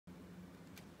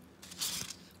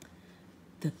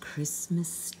The Christmas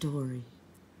Story.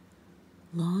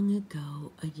 Long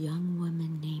ago, a young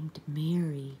woman named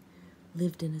Mary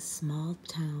lived in a small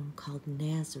town called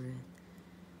Nazareth.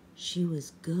 She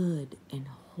was good and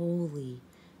holy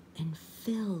and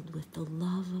filled with the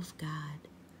love of God.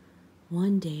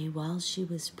 One day, while she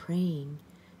was praying,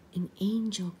 an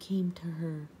angel came to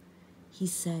her. He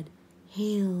said,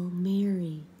 "Hail,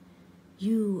 Mary,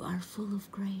 you are full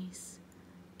of grace.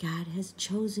 God has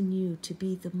chosen you to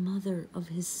be the mother of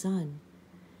his son.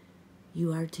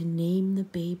 You are to name the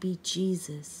baby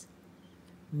Jesus."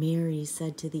 Mary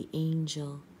said to the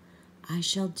angel, "I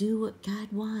shall do what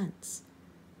God wants."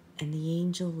 And the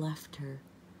angel left her.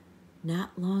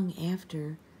 Not long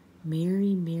after,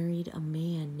 Mary married a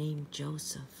man named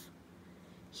Joseph.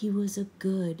 He was a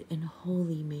good and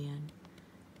holy man.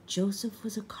 Joseph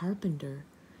was a carpenter,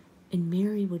 and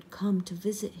Mary would come to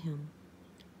visit him.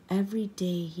 Every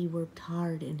day he worked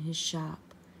hard in his shop,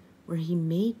 where he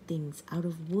made things out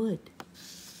of wood.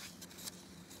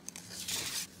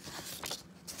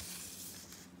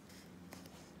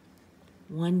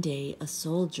 One day a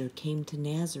soldier came to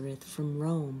Nazareth from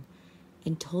Rome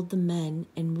and told the men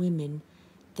and women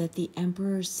that the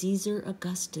Emperor Caesar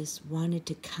Augustus wanted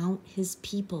to count his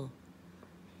people.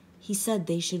 He said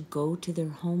they should go to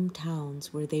their hometowns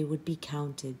where they would be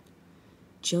counted.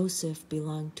 Joseph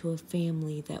belonged to a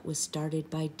family that was started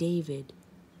by David.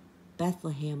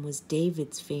 Bethlehem was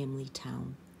David's family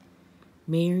town.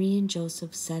 Mary and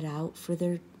Joseph set out for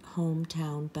their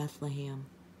hometown, Bethlehem.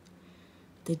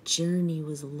 The journey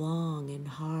was long and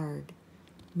hard.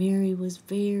 Mary was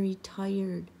very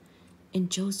tired, and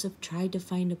Joseph tried to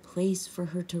find a place for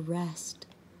her to rest.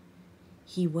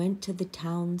 He went to the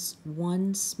town's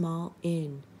one small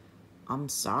inn. "I'm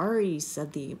sorry,"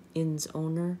 said the inn's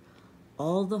owner.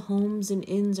 "All the homes and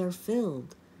inns are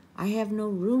filled. I have no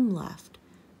room left,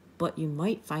 but you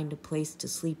might find a place to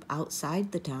sleep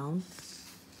outside the town."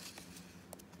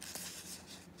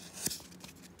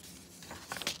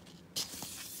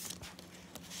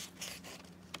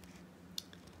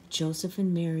 Joseph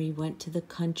and Mary went to the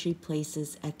country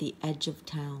places at the edge of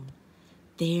town.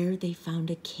 There they found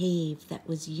a cave that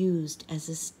was used as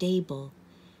a stable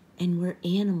and where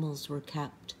animals were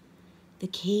kept. The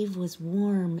cave was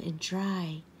warm and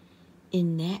dry.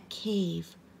 In that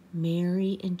cave,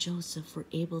 Mary and Joseph were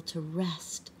able to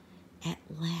rest at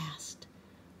last,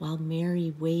 while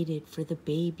Mary waited for the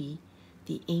baby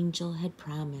the angel had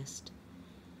promised.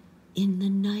 In the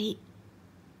night,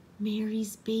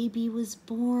 Mary's baby was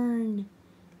born.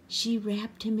 She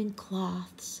wrapped him in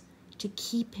cloths to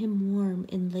keep him warm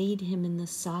and laid him in the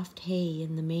soft hay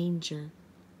in the manger.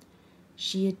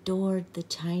 She adored the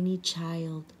tiny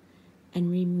child and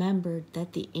remembered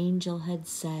that the angel had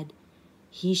said,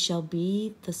 "He shall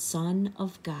be the Son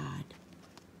of God."